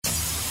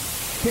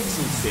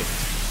Pixel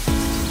Sift.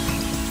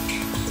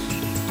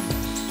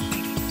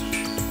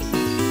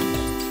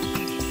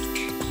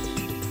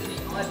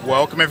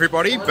 Welcome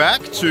everybody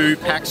back to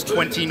PAX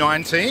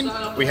 2019.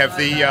 We have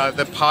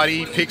the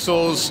Party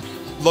Pixels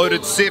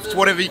Loaded Sift,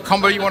 whatever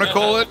combo you want to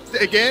call it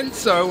again.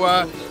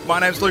 So my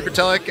name's Luke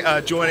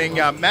Ratelek, joining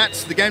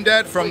Matt, the game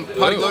dad from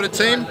Party Loaded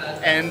team,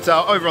 and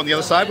over on the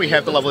other side we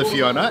have the lovely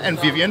Fiona and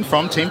Vivian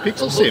from Team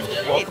Pixel Sift.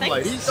 Welcome,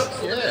 ladies.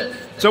 Yeah.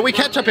 So we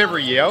catch up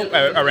every year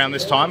around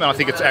this time, and I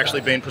think it's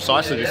actually been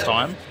precisely this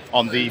time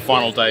on the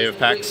final day of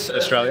PAX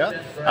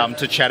Australia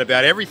to chat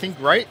about everything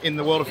great in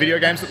the world of video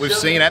games that we've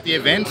seen at the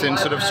event and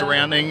sort of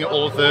surrounding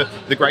all of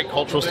the great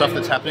cultural stuff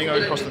that's happening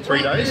across the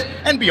 3 days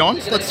and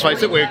beyond. Let's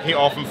face it, we're here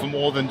often for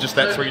more than just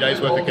that 3 days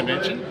worth of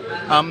convention.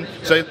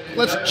 So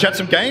let's chat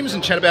some games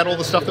and chat about all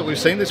the stuff that we've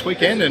seen this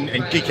weekend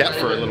and geek out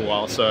for a little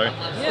while. So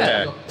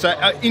yeah. So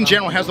in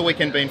general, how's the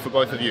weekend been for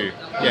both of you?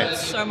 Yeah.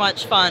 So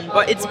much fun.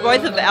 But it's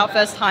both of our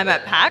first time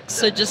at PAX,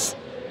 so just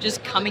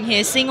coming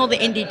here, seeing all the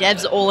indie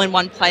devs all in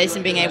one place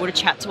and being able to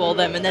chat to all of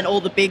them, and then all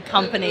the big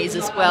companies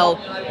as well,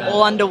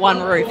 all under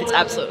one roof. It's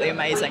absolutely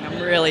amazing. I'm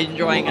really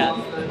enjoying it.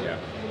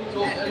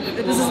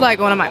 This is like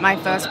one of my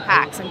first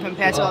PAX, and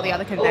compared to all the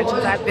other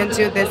conventions I've been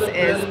to, this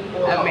is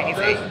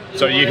amazing.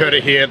 So you heard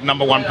it here,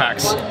 #1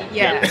 PAX.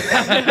 Yeah.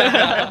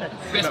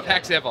 Best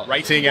PAX ever.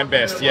 Rating and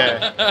best,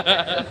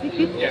 yeah.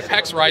 Yeah,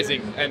 PAX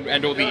Rising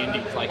and all the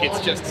indies, like it's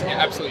just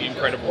absolutely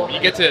incredible.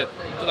 You get to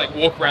like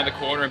walk around the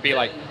corner and be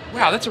like,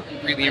 wow, that's a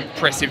really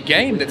impressive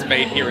game that's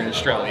made here in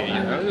Australia,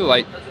 you know?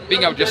 Like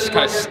being able to just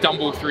kind of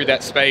stumble through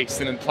that space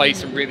and then play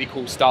some really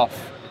cool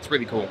stuff. It's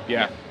really cool,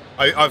 yeah.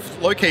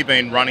 I've low-key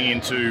been running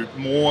into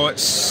more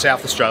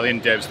South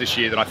Australian devs this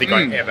year than I think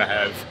I ever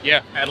have.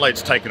 Yeah.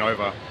 Adelaide's taken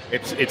over.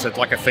 It's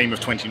like a theme of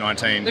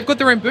 2019. They've got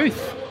their own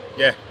booth.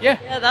 Yeah. Yeah.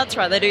 Yeah, that's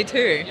right, they do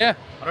too. Yeah.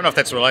 I don't know if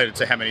that's related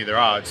to how many there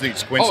are. It's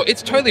coincidence. Oh,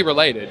 it's totally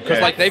related,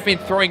 because like they've been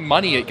throwing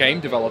money at game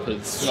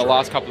developers in the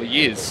last couple of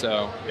years,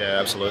 so... Yeah,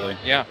 absolutely.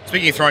 Yeah.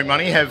 Speaking of throwing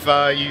money, have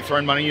you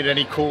thrown money at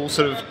any cool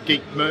sort of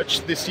geek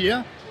merch this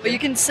year? But you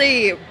can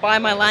see by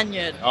my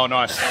lanyard, Oh,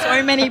 nice.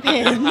 so many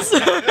pins.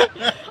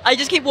 I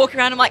just keep walking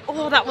around, I'm like,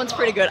 oh, that one's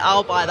pretty good,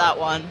 I'll buy that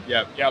one.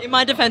 Yep. In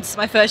my defense, it's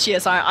my first year,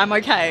 so I'm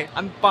okay.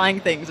 I'm buying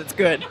things, it's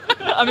good.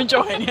 I'm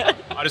enjoying it.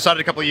 I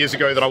decided a couple of years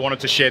ago that I wanted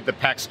to shed the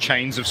PAX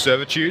chains of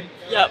servitude.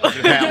 Yep. How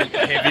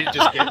heavy it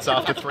just gets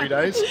after 3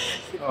 days.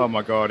 Oh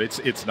my god,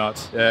 it's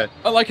nuts. Yeah.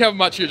 I like how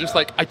much you're just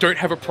like, I don't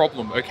have a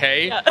problem,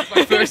 okay? Yeah. It's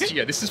my first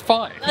year, this is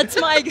fine. That's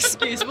my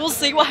excuse. We'll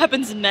see what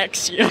happens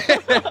next year.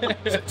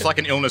 It's like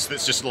an illness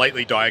that's just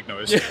lately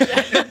diagnosed.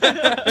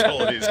 That's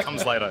all it is.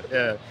 Comes later.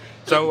 Yeah.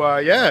 So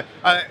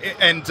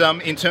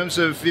in terms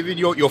of Vivian,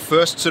 your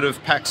first sort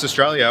of PAX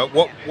Australia,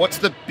 what's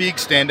the big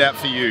standout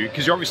for you?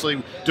 Because you're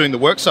obviously doing the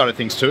work side of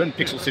things too, and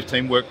Pixel Sift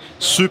team work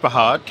super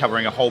hard,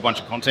 covering a whole bunch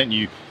of content.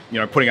 You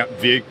know, putting up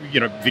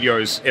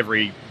videos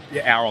every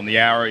hour on the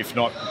hour, if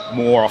not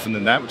more often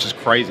than that, which is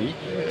crazy.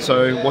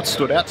 So what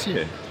stood out to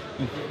you?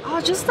 Oh,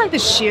 just like the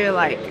sheer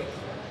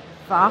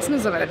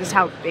vastness of it, just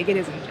how big it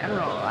is in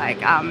general.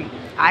 Like,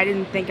 I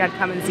didn't think I'd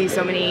come and see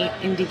so many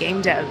indie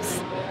game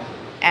devs,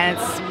 and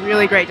it's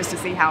really great just to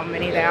see how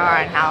many there are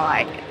and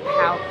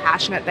how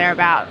passionate they're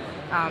about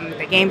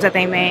the games that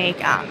they make,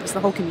 just the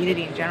whole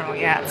community in general.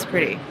 Yeah, it's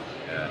pretty.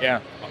 Yeah.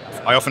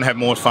 I often have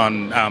more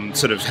fun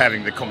sort of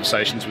having the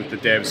conversations with the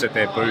devs at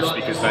their booths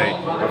because they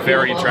are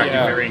very interactive,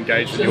 very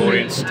engaged with the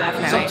audience.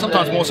 Definitely.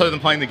 Sometimes more so than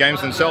playing the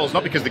games themselves,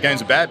 not because the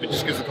games are bad, but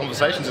just because the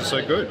conversations are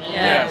so good.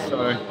 Yeah.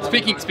 So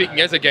Speaking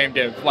as a game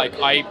dev, like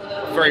I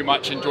very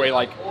much enjoy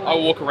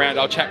I'll walk around,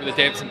 I'll chat with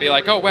the devs and be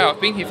like, oh wow, I've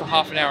been here for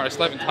half an hour and I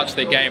still haven't touched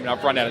their game and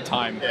I've run out of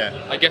time.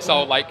 Yeah. I guess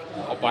I'll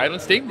buy it on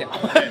Steam now.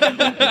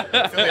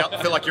 I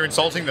feel like you're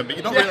insulting them, but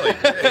you're not really.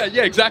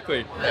 Yeah,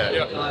 exactly.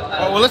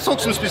 Yeah. Well, let's talk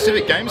some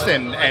specific games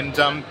then. And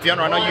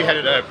Fiona, I know you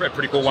had a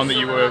pretty cool one that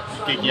you were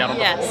geeking out on.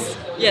 Yes.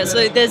 Yeah,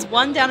 so there's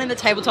one down in the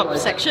tabletop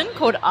section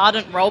called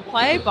Ardent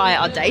Roleplay by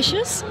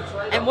Audacious.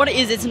 And what it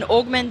is, it's an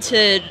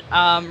augmented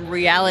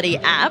reality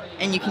app,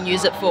 and you can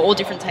use it for all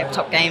different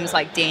tabletop games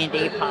like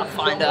D&D,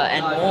 Pathfinder,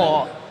 and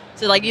more.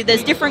 So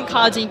there's different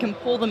cards and you can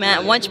pull them out,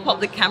 and once you pop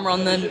the camera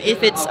on them,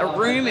 if it's a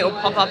room, it will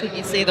pop up if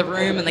you see the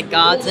room and the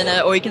guards in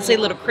it, or you can see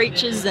little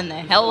creatures and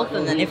their health,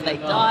 and then if they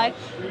die,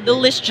 the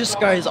list just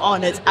goes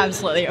on. It's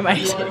absolutely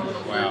amazing.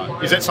 Wow.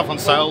 Is that stuff on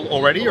sale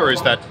already, or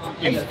is that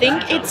I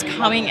think it's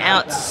coming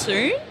out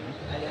soon.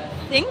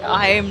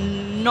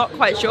 I'm not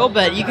quite sure,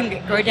 but you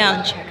can go down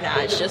and check it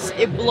out.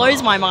 It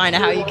blows my mind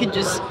how you can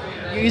just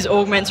use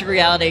augmented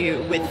reality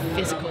with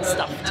physical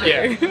stuff too.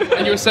 Yeah.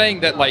 And you were saying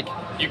that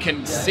you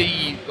can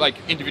see,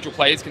 individual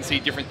players can see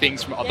different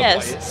things from other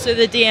players. Yes, so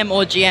the DM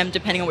or GM,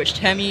 depending on which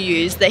term you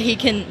use, that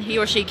he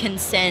or she can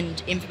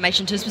send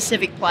information to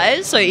specific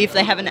players. So if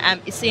they have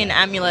see an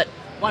amulet,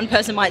 one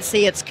person might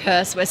see it's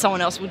cursed, where someone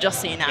else will just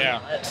see an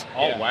amulet.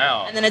 Oh,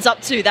 wow. And then it's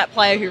up to that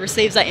player who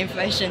receives that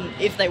information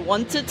if they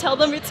want to tell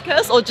them it's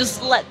cursed, or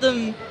just let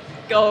them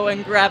go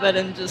and grab it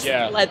and just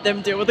let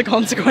them deal with the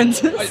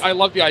consequences. I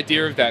love the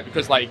idea of that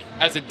because,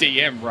 as a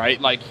DM,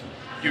 right,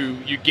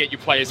 you get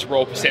your players to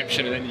roll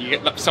perception, and then you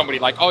get somebody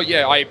like, oh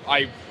yeah,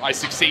 I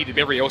succeeded,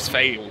 everybody else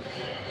failed.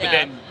 But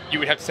then you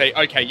would have to say,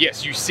 okay,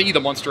 yes, you see the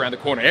monster around the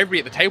corner. Everybody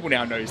at the table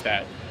now knows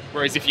that.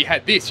 Whereas if you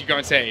had this, you go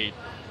and say,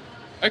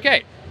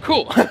 okay,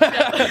 cool.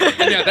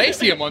 And now they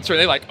see a monster and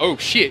they're like, oh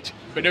shit,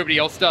 but nobody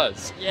else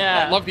does.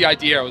 Yeah. I love the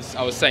idea I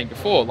was saying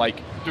before,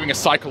 like doing a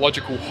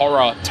psychological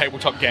horror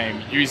tabletop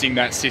game using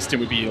that system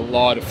would be a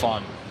lot of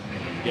fun.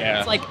 Yeah.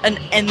 It's like an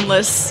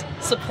endless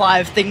supply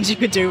of things you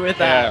could do with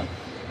that. Yeah.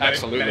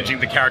 Absolutely. Managing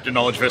the character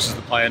knowledge versus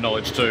the player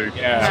knowledge too.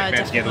 Yeah.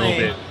 Segmenting it a little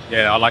bit.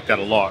 Yeah, I like that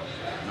a lot.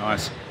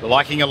 Nice. The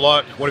liking a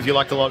lot. What have you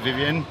liked a lot,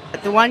 Vivian?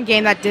 The one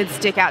game that did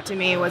stick out to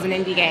me was an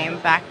indie game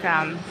back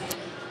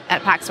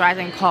at PAX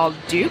Rising called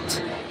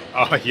Duped.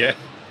 Oh, yeah.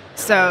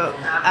 So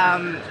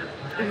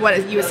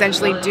what you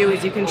essentially do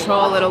is you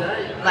control a little,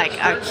 like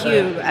a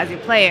cube as your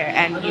player,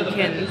 and you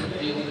can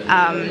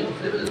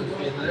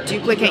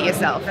duplicate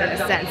yourself in a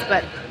sense.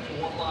 But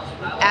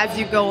as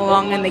you go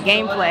along in the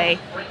gameplay,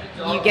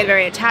 you get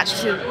very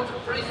attached to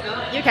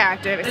your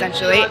character,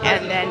 essentially,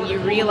 and then you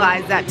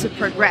realize that to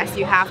progress,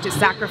 you have to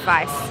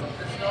sacrifice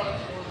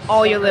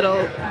all your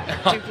little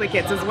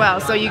duplicates as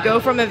well. So you go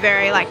from a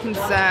very like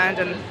concerned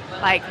and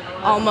like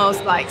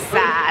almost like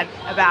sad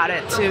about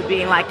it to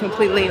being like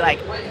completely like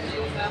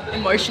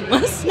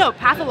Emotionless. no,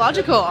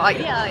 pathological. Like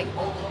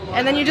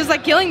and then you're just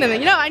like killing them.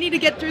 And I need to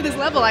get through this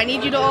level. I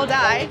need you to all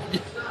die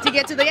to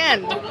get to the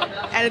end.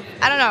 And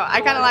I don't know.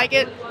 I kind of like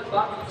it.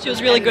 She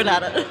was really good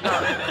at it.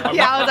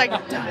 Yeah, I was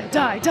like,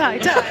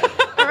 die.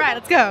 All right,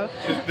 let's go.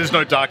 There's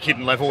no dark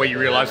hidden level where you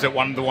realise that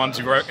one of the ones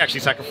you actually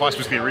sacrificed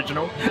was the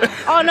original.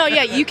 Oh no,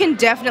 yeah, you can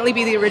definitely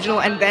be the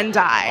original and then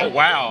die. Oh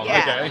wow,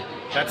 Yeah. okay.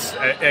 That's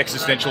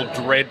existential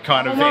dread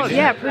kind of Almost, ending.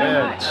 yeah, pretty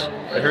much.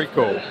 Very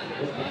cool.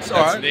 That's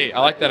Alright. neat.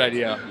 I like that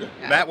idea.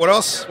 Matt, what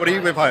else? What have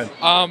you been playing?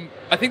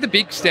 I think the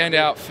big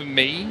standout for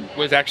me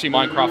was actually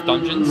Minecraft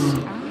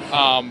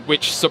Dungeons,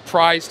 which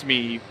surprised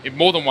me in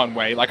more than one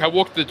way. Like, I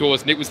walked the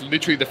doors and it was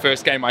literally the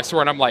first game I saw,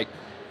 and I'm like,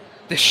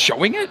 they're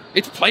showing it?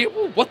 It's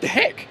playable? What the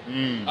heck?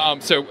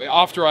 So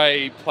after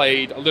I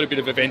played a little bit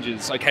of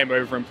Avengers, I came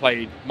over and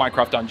played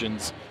Minecraft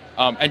Dungeons,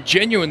 and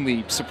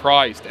genuinely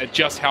surprised at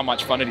just how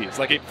much fun it is.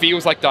 Like, it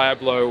feels like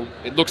Diablo,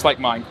 it looks like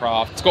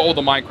Minecraft, it's got all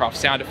the Minecraft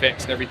sound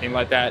effects and everything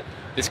like that.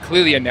 There's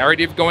clearly a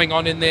narrative going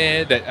on in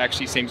there that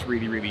actually seems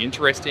really, really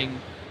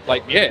interesting.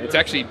 Like, yeah, it's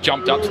actually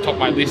jumped up to the top of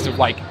my list of,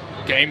 like,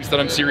 games that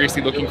I'm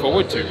seriously looking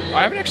forward to.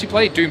 I haven't actually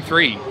played Diablo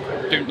 3.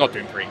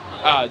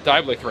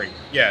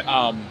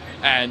 Yeah.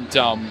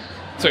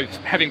 So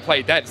having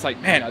played that, it's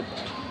like, man,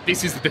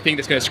 this is the thing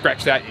that's going to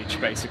scratch that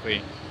itch,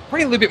 basically.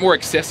 Probably a little bit more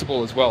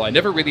accessible as well. I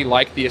never really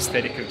liked the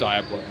aesthetic of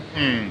Diablo.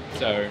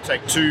 So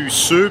Take two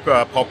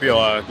super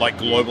popular, like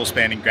global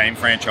spanning game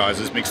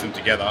franchises, mix them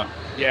together.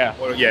 yeah.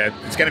 Well, yeah,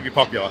 it's going to be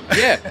popular.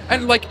 Yeah,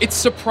 and like it's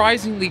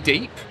surprisingly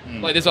deep.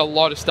 Like there's a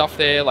lot of stuff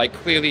there. Like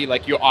clearly,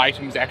 like your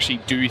items actually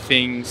do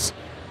things.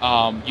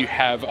 You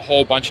have a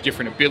whole bunch of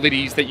different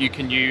abilities that you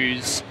can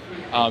use.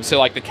 So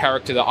like the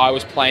character that I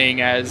was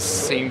playing as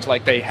seemed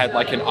like they had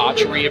like an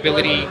archery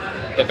ability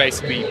that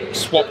basically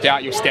swapped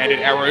out your standard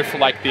arrow for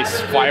like this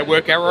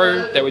firework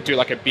arrow that would do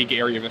like a big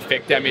area of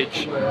effect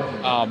damage.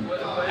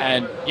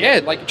 And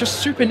yeah, like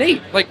just super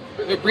neat. Like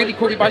it really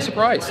caught me by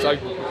surprise. So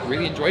I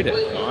really enjoyed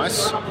it.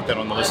 Nice. I'll put that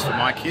on the list for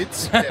my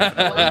kids.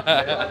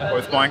 Yeah.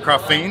 Both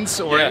Minecraft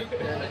fiends already.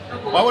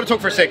 Well, I want to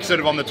talk for a sec, sort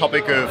of on the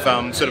topic of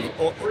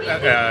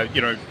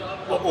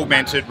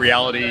augmented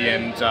reality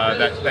and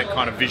that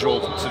kind of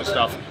visual sort of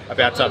stuff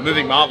about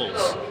Moving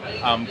Marvels,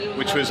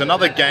 which was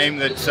another game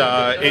that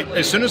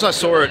as soon as I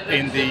saw it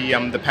in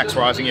the PAX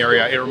Rising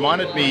area, it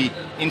reminded me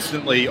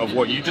instantly of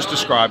what you just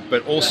described,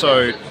 but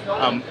also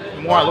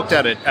the more I looked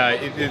at it,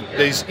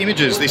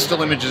 these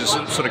still images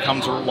sort of come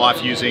to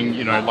life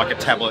using, like a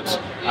tablet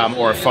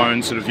or a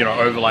phone sort of,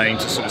 overlaying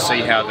to sort of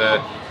see how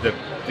the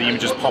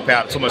images pop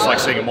out. It's almost like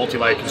seeing a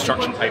multi-layer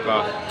construction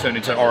paper turned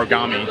into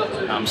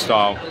origami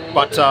style.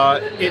 But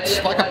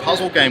it's like a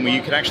puzzle game where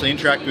you can actually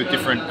interact with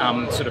different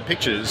sort of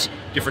pictures,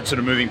 different sort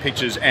of moving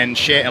pictures, and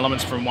share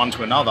elements from one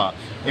to another.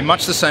 In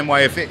much the same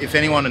way, if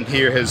anyone in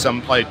here has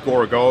played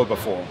Gorogoa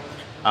before,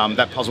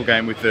 that puzzle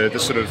game with the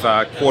sort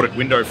of quartered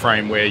window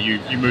frame where you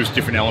move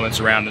different elements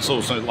around. It's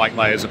also like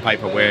layers of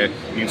paper where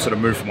you can sort of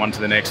move from one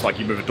to the next, like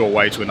you move a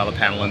doorway to another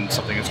panel and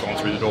something that's gone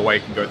through the doorway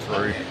can go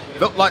through.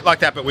 But like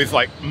that, but with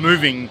like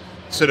moving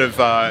sort of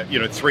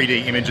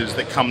 3D images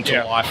that come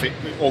to life,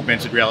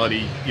 augmented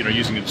reality,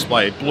 using a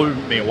display. It blew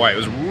me away. It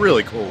was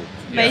really cool.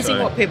 Amazing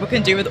what people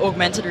can do with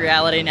augmented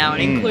reality now,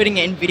 and including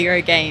it in video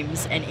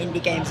games and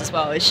indie games as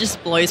well. It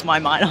just blows my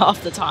mind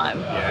half the time.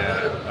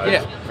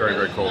 Yeah. Very,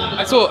 very cool.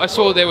 I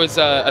saw there was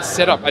a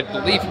setup, I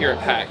believe, here at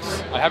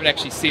PAX. I haven't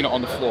actually seen it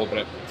on the floor, but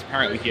it's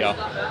apparently here,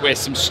 where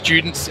some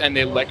students and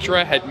their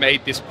lecturer had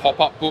made this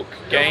pop-up book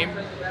game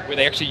where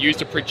they actually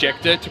used a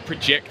projector to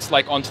project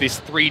like onto this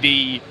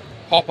 3D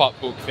pop-up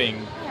book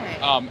thing.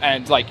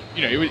 And like,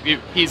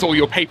 here's all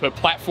your paper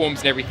platforms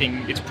and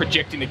everything. It's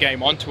projecting the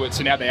game onto it.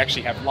 So now they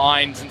actually have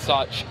lines and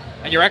such.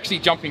 And you're actually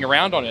jumping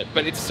around on it.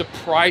 But it's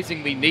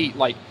surprisingly neat.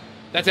 Like,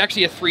 that's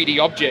actually a 3D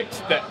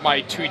object that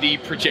my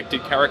 2D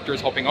projected character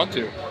is hopping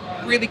onto.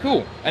 Really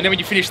cool. And then when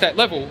you finish that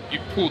level, you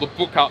pull the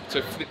book up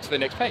to flip to the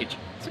next page.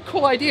 It's a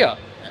cool idea.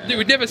 They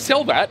would never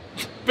sell that,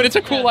 but it's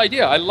a cool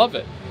idea. I love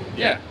it.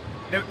 Yeah.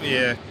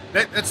 Yeah.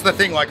 That's the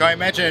thing. Like, I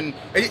imagine,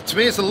 to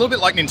me, it's a little bit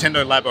like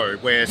Nintendo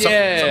Labo, where some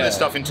of the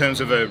stuff in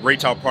terms of a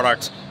retail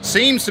product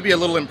seems to be a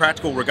little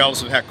impractical,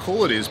 regardless of how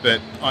cool it is.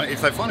 But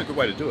if they find a good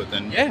way to do it,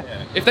 then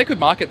if they could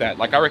market that,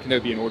 like, I reckon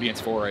there'd be an audience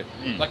for it.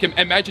 Like,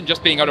 imagine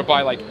just being able to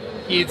buy, like,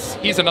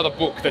 here's another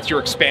book that's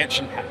your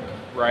expansion pack,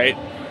 right?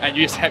 And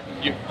you're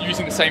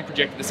using the same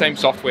projector, the same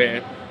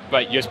software,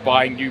 but you're just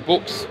buying new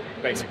books,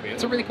 basically.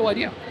 It's a really cool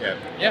idea.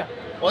 Yeah.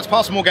 Well, let's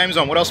pass some more games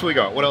on. What else have we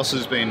got? What else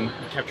has been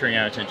capturing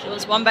our attention? There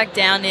was one back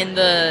down in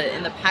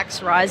the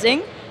PAX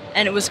Rising,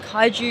 and it was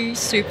Kaiju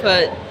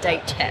Super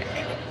Date Tech.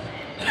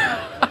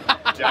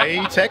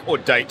 Day Tech or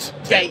Date?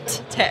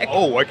 Date Tech.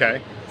 Oh,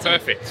 okay.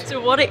 Perfect.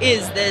 So what it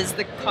is, there's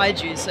the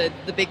kaiju, so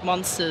the big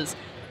monsters,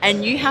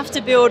 and you have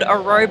to build a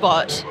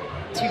robot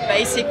to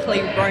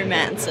basically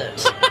romance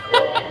it.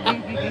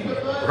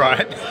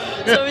 Right.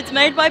 So it's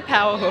made by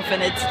Powerhoof,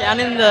 and it's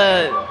down in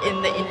the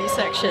indie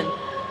section,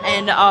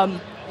 and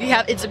you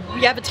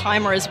have a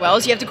timer as well,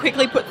 so you have to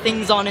quickly put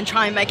things on and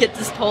try and make it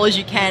as tall as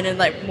you can and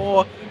like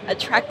more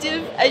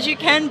attractive as you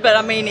can. But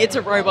I mean, it's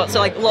a robot, so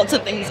like lots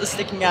of things are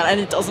sticking out, and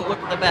it doesn't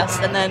look the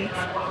best. And then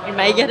you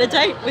may get a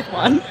date with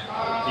one.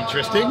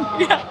 Interesting.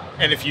 Yeah.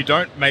 And if you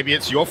don't, maybe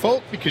it's your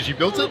fault because you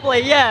built it? Probably,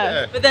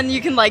 yeah. But then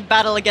you can like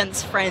battle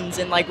against friends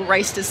and like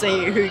race to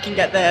see who can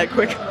get there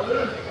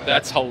quicker.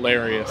 That's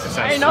hilarious.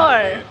 I know.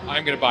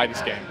 I'm going to buy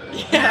this game.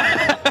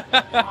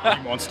 Yeah.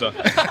 You monster.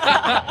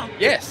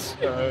 Yes.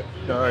 No.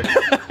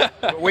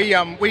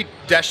 We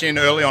dashed in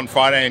early on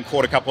Friday and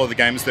caught a couple of the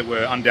games that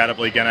were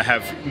undoubtedly going to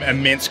have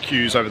immense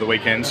queues over the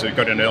weekend, so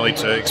got in early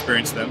to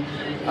experience them.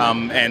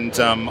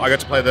 I got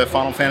to play the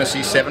Final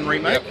Fantasy VII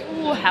remake.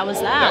 Ooh, how was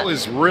that? That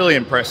was really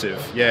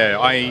impressive. Yeah,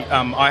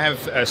 I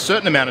have a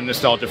certain amount of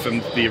nostalgia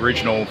from the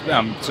original,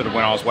 sort of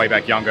when I was way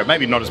back younger.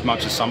 Maybe not as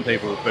much as some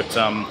people, but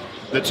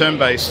the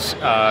turn-based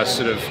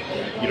sort of,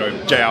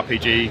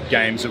 JRPG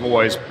games have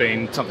always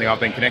been something I've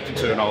been connected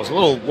to, and I was a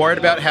little worried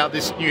about how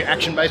this new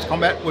action-based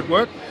combat would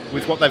work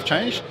with what they've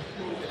changed.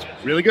 It's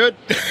really good.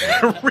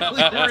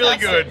 really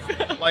good.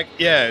 Like,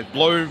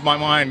 blow my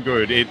mind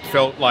good. It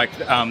felt like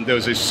there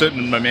was a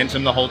certain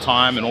momentum the whole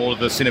time, and all of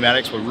the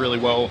cinematics were really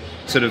well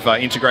sort of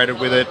integrated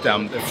with it.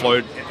 It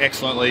flowed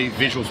excellently.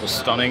 Visuals were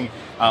stunning.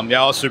 I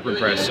was super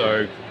impressed,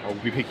 so I'll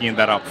be picking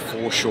that up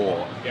for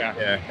sure. Yeah.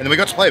 And then we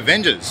got to play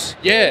Avengers.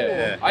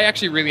 Yeah. I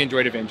actually really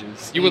enjoyed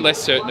Avengers. You were less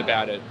certain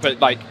about it, but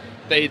like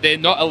they're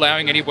not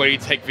allowing anybody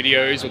to take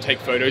videos or take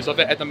photos of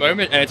it at the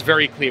moment, and it's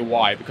very clear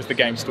why, because the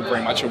game's still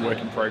very much a work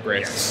in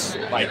progress.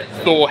 Yes. Like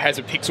Thor has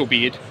a pixel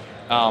beard.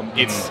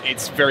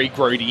 It's very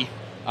grody.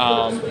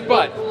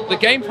 But the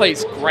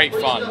gameplay's great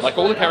fun. Like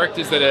all the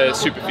characters that are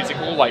super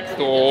physical, like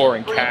Thor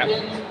and Cap,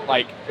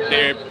 like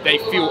they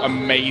feel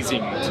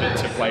amazing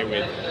to play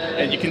with.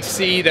 And you can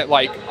see that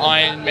like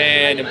Iron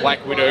Man and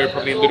Black Widow,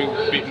 probably a little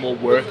bit more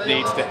work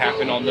needs to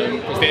happen on them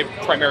because they're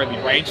primarily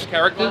ranged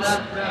characters,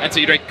 and so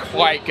you don't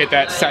quite get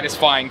that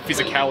satisfying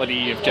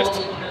physicality of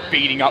just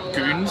beating up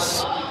goons.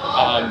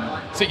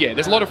 So yeah,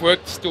 there's a lot of work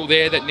still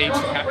there that needs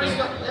to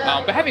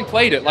happen. But having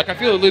played it, like I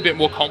feel a little bit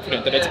more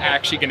confident that it's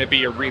actually going to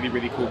be a really,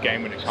 really cool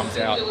game when it comes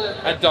out.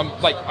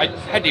 And like I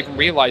hadn't even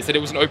realized that it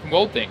was an open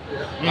world thing,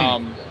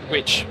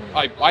 which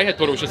I had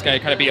thought it was just going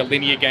to kind of be a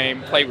linear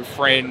game, play with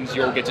friends,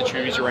 you all get to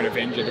choose your own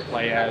Avenger to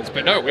play as.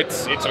 But no,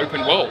 it's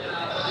open world.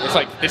 It's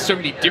like there's so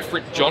many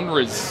different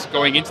genres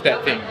going into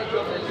that thing.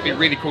 It'd be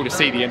really cool to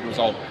see the end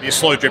result. Be a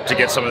slow drip to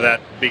get some of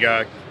that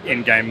bigger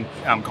in-game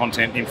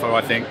content info,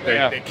 I think.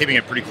 They're keeping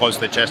it pretty close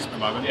to their chest at the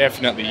moment.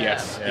 Definitely,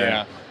 yes.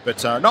 Yeah.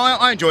 But no,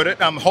 I enjoyed it.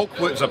 Hulk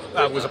was a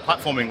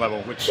platforming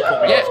level, which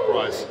caught me by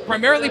surprise.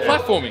 Primarily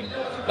platforming,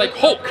 like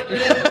Hulk.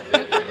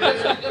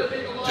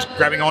 Just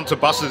grabbing onto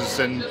buses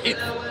and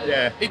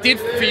it did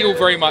feel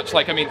very much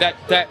like, I mean,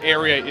 that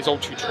area is all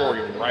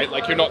tutorial, right?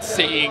 Like you're not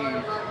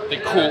seeing the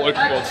cool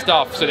open world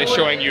stuff, so they're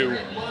showing you,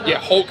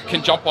 Hulk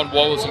can jump on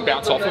walls and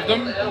bounce off of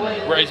them,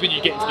 whereas when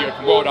you get into the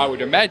open world, I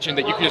would imagine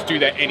that you can just do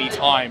that any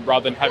time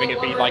rather than having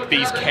it be like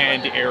these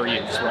canned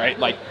areas, right?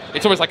 Like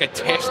it's almost like a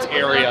test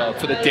area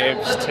for the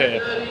devs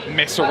to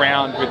mess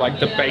around with like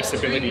the base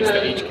abilities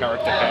that each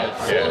character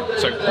has. Yeah.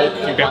 So Hulk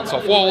can bounce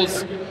off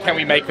walls. Can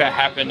we make that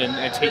happen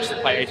and teach the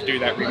player to do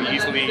that really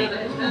easily?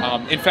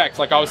 In fact,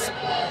 like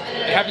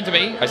it happened to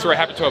me. I saw it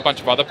happen to a bunch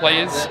of other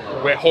players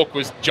where Hulk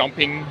was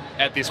jumping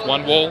at this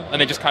one wall and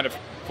then just kind of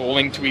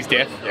falling to his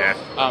death,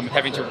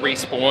 having to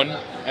respawn.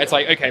 And it's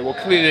like, okay, well,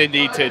 clearly they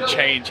need to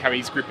change how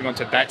he's gripping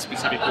onto that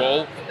specific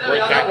wall, or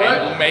at that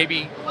angle,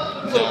 maybe.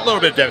 A little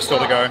bit of dev still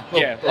to go.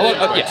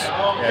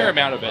 Fair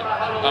amount of it.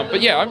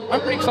 But yeah,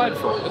 I'm pretty excited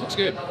for it. It looks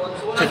good.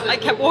 I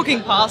kept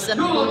walking past and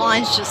the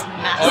line's just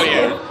massive. Oh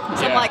yeah.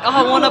 So I'm like, oh,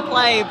 I want to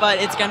play, but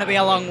it's going to be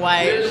a long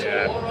wait.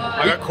 Yeah.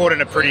 I got caught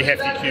in a pretty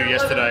hefty queue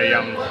yesterday.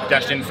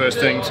 Dashed in first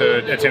thing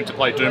to attempt to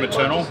play Doom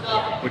Eternal,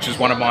 which is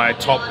one of my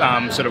top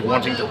sort of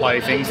wanting to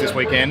play things this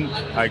weekend.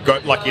 I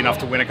got lucky enough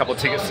to win a couple of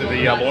tickets to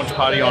the launch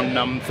party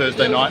on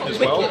Thursday night as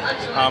well,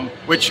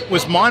 which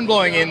was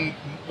mind-blowing in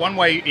one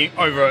way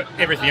over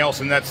everything else,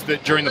 and that's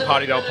that during the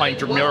party they were playing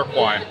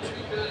Jamiroquai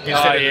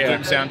instead of the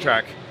Doom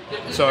soundtrack.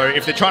 So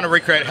if they're trying to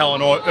recreate Hell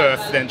on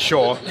Earth, then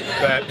sure,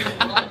 but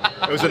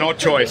it was an odd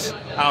choice.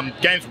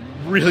 Game's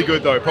really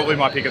good though, probably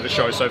my pick of the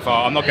show so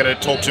far. I'm not going to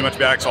talk too much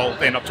about it because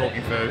I'll end up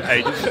talking for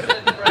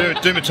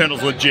ages. Doom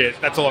Eternal's legit,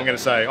 that's all I'm going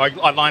to say.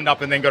 I lined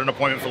up and then got an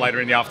appointment for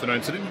later in the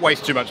afternoon, so didn't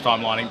waste too much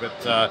time lining,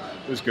 but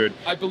it was good.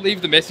 I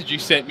believe the message you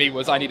sent me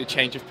was I need a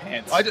change of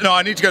pants. I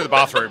need to go to the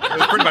bathroom. It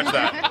was pretty much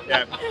that,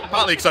 yeah.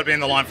 Partly because I've been in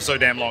the line for so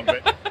damn long,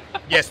 but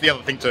yes, the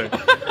other thing too.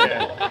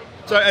 Yeah.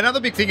 So another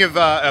big thing of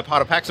a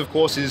part of PAX, of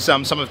course, is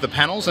some of the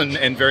panels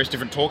and various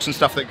different talks and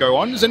stuff that go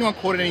on. Has anyone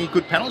caught any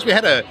good panels? We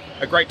had a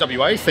great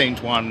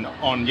WA-themed one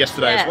on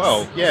yesterday as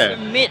well. Yeah.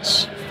 So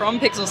Mitch from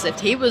Pixel Sift,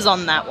 he was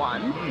on that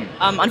one.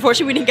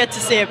 Unfortunately, we didn't get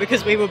to see it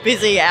because we were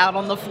busy out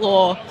on the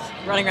floor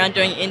running around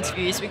doing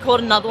interviews. We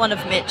caught another one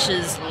of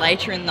Mitch's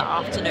later in the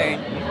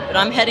afternoon, but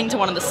I'm heading to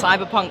one of the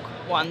Cyberpunk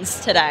ones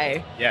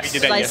today. Yes. We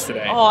did that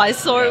yesterday. I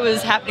saw it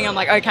was happening. I'm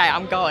like, okay,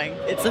 I'm going.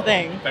 It's a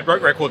thing. They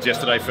broke records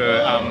yesterday for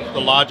the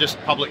largest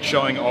public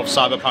showing of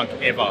Cyberpunk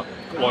ever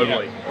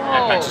globally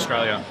at PAX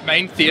Australia.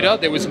 Main theatre,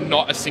 there was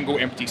not a single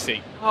empty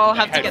seat. I'll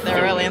have to get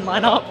there early and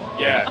line up.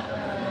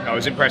 Yeah. No, it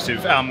was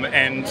impressive.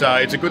 And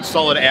it's a good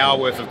solid hour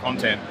worth of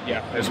content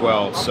as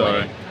well.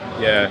 So,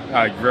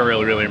 yeah,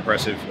 really, really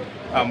impressive.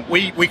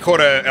 We caught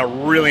a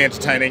really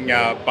entertaining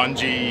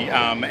Bungie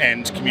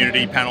and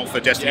community panel for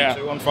Destiny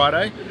 2 on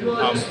Friday.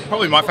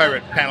 Probably my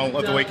favourite panel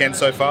of the weekend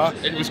so far.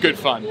 It was good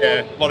fun.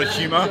 Yeah, a lot of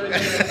humour.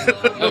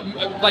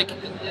 Like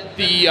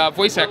the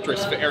voice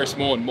actress for Eris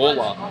Morn,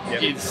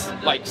 Morla, is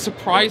like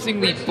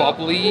surprisingly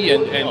bubbly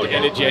and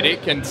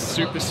energetic and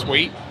super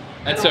sweet.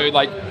 And so,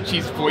 like,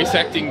 she's voice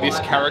acting this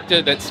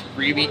character that's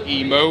really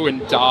emo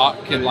and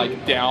dark and,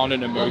 like, down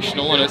and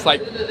emotional. And it's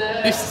like,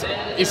 this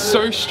is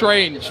so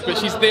strange. But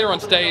she's there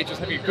on stage, just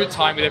having a good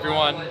time with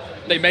everyone.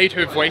 They made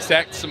her voice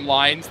act some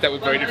lines that were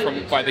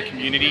voted by the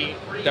community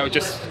that were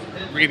just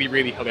really,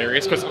 really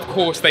hilarious. Because, of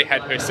course, they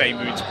had her say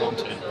moods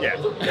haunted. Yeah.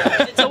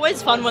 It's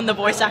always fun when the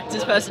voice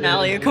actor's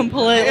personality are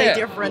completely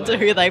different to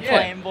who they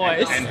play in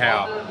voice. And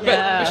how.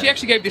 But she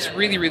actually gave this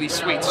really, really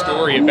sweet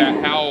story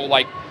about how,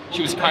 like,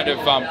 she was kind of,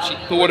 she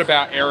thought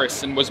about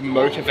Eris and was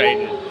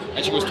motivated.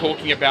 And she was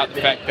talking about the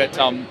fact that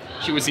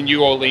she was in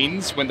New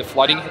Orleans when the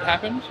flooding had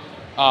happened,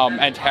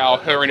 and how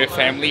her and her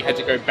family had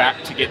to go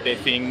back to get their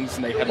things,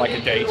 and they had like a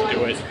day to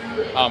do it.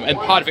 And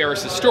part of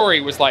Eris's story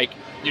was like,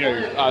 you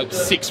know,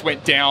 6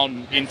 went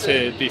down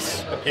into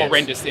this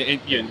horrendous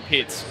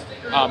pits,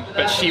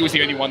 but she was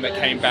the only one that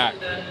came back.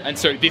 And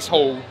so this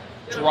whole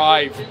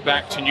drive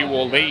back to New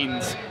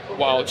Orleans,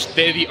 while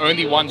they're the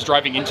only ones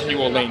driving into New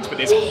Orleans, but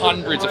there's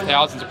hundreds of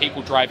thousands of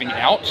people driving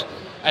out.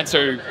 And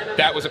so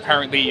that was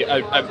apparently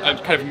a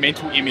kind of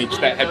mental image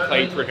that had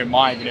played through her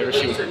mind whenever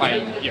she was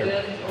playing,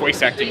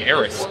 voice acting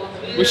Eris.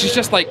 Which is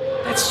just like,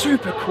 that's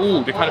super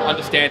cool to kind of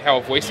understand how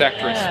a voice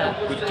actress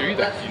would do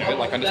that,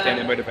 like understand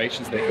their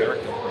motivations, their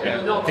character.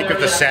 Yeah. Think of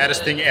the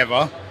saddest thing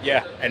ever.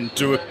 Yeah. And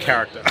do a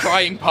character.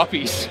 Crying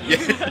puppies.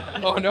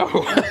 Oh no.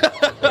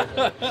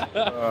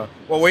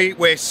 Well,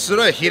 we're sort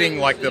of hitting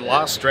like the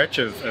last stretch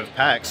of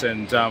PAX,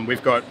 and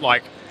we've got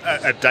like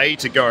a day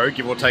to go,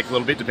 give or take a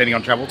little bit, depending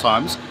on travel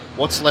times.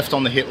 What's left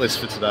on the hit list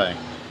for today?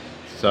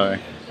 So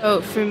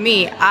for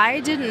me, I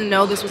didn't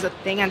know this was a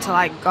thing until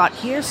I got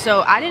here,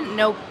 so I didn't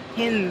know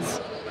pins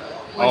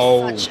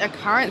were such a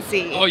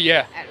currency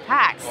at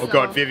PAX. Oh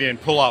God, Vivian,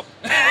 pull up.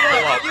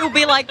 You'll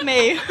be like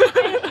me.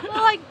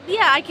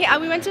 Well,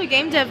 we went to a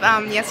game dev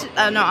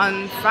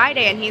on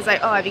Friday, and he's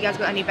like, oh, have you guys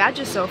got any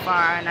badges so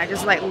far? And I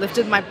just like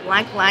lifted my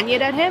blank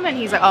lanyard at him, and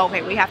he's like, oh,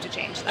 okay, we have to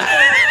change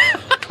that.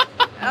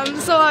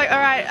 So like, all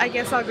right, I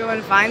guess I'll go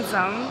and find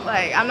some.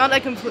 Like, I'm not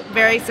a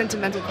very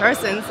sentimental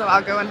person, so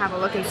I'll go and have a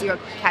look and see what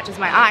catches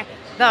my eye.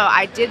 Though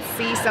I did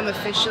see some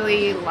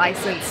officially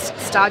licensed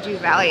Stardew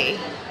Valley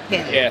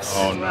pins as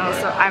well,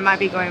 so I might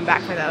be going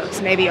back for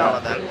those. Maybe all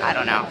of them. I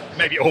don't know.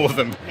 Maybe all of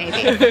them.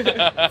 Maybe.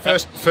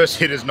 First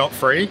hit is not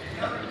free,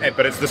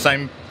 but it's the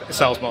same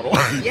sales model.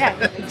 Yeah.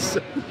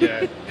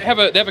 They have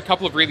a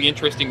couple of really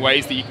interesting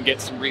ways that you can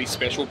get some really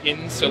special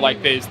pins. So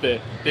like there's the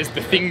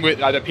thing with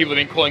that people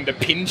have been calling the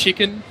pin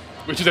chicken,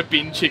 which is a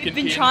bin chicken You've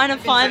been pin. trying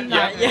to find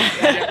that,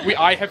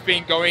 I have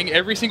been going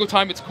every single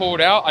time it's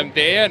called out. I'm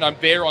there and I'm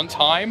there on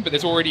time, but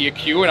there's already a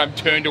queue and I'm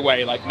turned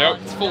away. Like, nope,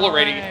 it's full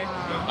already.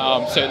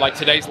 So like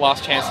today's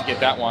last chance to get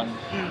that one.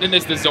 Then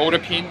there's the Zelda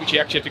pin, which you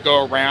actually have to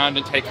go around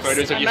and take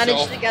photos of yourself. I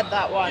managed to get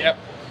that one. Yep.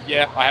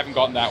 Yeah, I haven't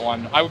gotten that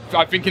one.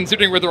 I've been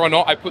considering whether or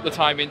not I put the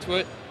time into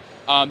it.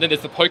 Then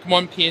there's the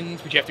Pokemon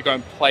pins, which you have to go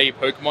and play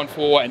Pokemon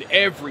for, and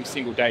every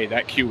single day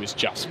that queue is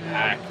just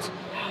packed.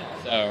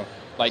 So,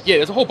 Like, yeah,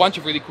 there's a whole bunch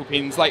of really cool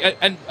pins, like,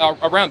 and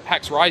around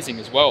PAX Rising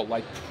as well.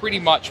 Like, pretty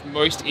much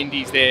most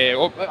indies there,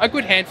 or a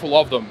good handful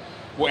of them,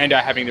 will end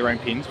up having their own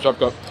pins. Which I've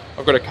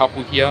got a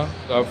couple here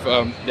of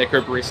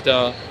Neko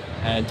Barista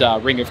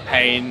and Ring of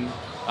Pain.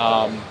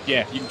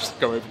 Yeah, you can just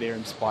go over there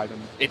and just buy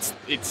them.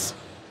 It's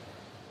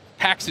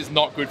PAX is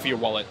not good for your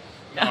wallet.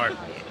 No.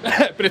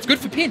 But it's good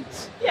for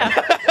pins. Yeah.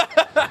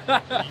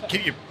 You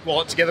keep your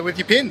wallet together with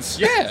your pins.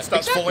 Yeah, It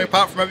starts falling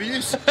apart from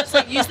overuse. Just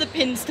like use the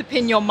pins to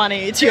pin your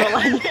money to your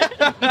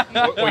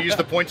lanyard. Or use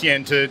the pointy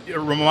end to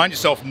remind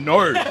yourself,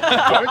 no,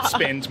 don't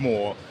spend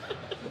more.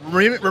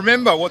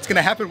 Remember what's going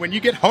to happen when you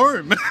get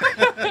home.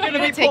 You're going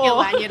to take your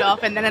lanyard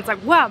off, and then it's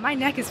like, wow, my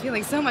neck is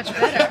feeling so much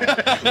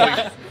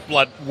better.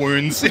 Blood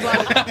wounds.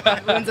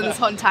 Blood wounds and this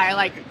whole entire,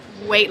 like,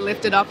 weight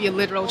lifted off your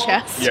literal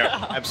chest.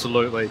 Yeah,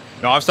 absolutely.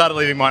 No, I've started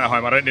leaving mine at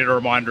home. I don't need a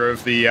reminder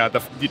of the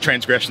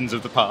transgressions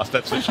of the past,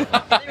 that's for sure.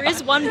 There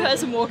is one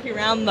person walking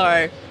around,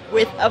 though,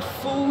 with a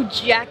full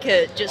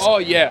jacket just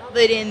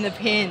covered in the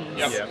pins.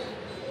 Yep. Yeah.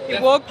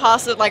 He walked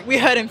past it, like, we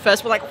heard him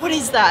first, we're like, what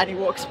is that? And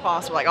he walks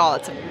past, we're like, oh,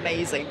 that's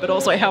amazing. But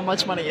also, how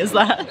much money is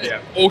that? Yeah.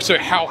 Also,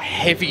 how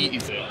heavy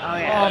is it? Oh,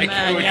 yeah. Like,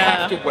 man, it would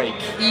yeah. have to weigh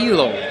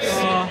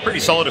kilos.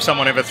 Pretty solid if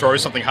someone ever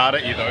throws something hard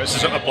at you, though. It's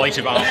just an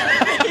ablative arm.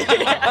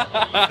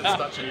 It's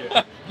touching you.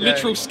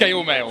 Literal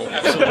scale mail.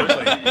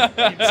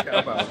 Absolutely. In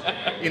scale mail.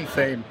 In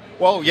theme.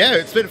 Well, yeah,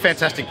 it's been a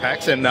fantastic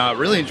PAX, and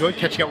really enjoyed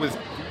catching up with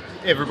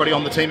everybody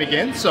on the team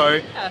again.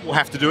 So we'll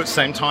have to do it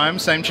same time,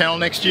 same channel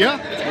next year.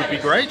 It would be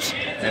great.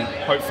 And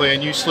hopefully a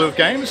new slew of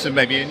games and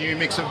maybe a new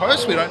mix of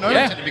hosts. We don't know.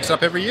 Yeah. We tend to mix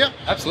up every year.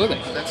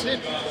 Absolutely. That's it.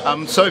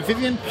 So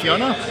Vivian,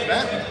 Fiona,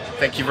 Matt,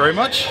 thank you very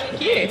much.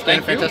 Thank you. It's been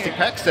a fantastic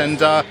PAX,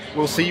 and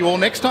we'll see you all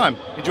next time.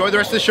 Enjoy the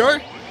rest of the show.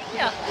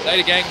 Yeah.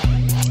 Later, gang.